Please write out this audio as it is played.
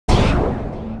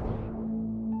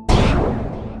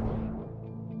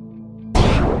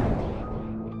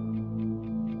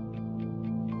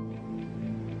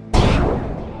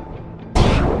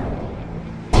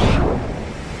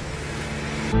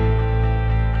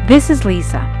This is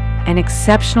Lisa, an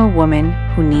exceptional woman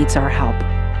who needs our help.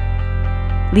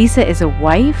 Lisa is a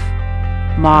wife,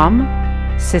 mom,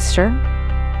 sister,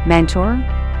 mentor,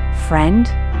 friend,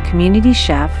 community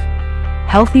chef,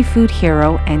 healthy food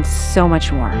hero, and so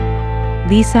much more.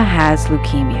 Lisa has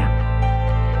leukemia.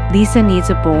 Lisa needs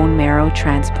a bone marrow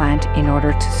transplant in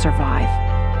order to survive.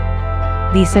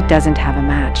 Lisa doesn't have a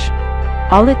match.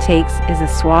 All it takes is a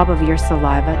swab of your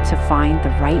saliva to find the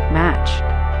right match.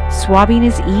 Swabbing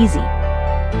is easy.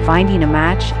 Finding a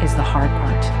match is the hard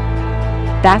part.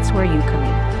 That's where you come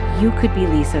in. You could be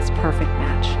Lisa's perfect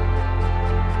match.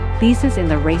 Lisa's in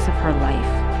the race of her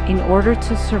life. In order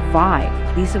to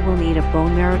survive, Lisa will need a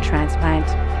bone marrow transplant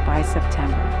by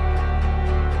September.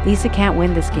 Lisa can't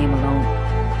win this game alone.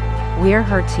 We're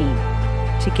her team.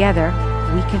 Together,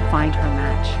 we can find her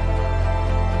match.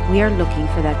 We are looking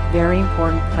for that very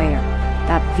important player,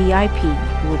 that VIP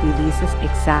who will be Lisa's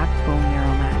exact bone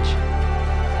marrow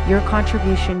match. Your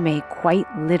contribution may quite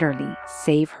literally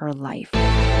save her life.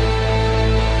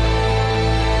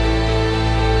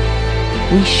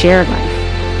 We share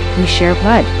life. We share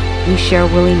blood. We share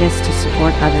willingness to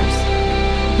support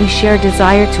others. We share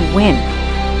desire to win.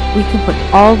 We can put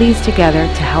all these together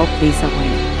to help Lisa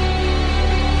win.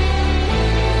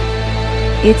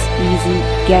 It's easy.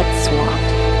 Get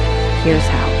swabbed. Here's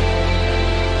how.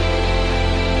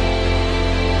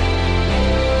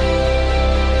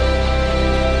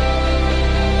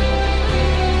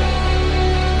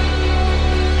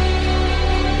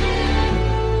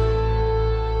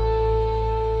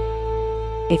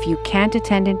 If you can't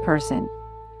attend in person,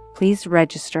 please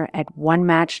register at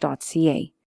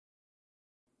onematch.ca.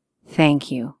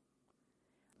 Thank you.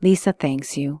 Lisa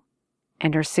thanks you,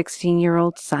 and her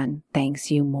 16-year-old son thanks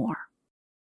you more.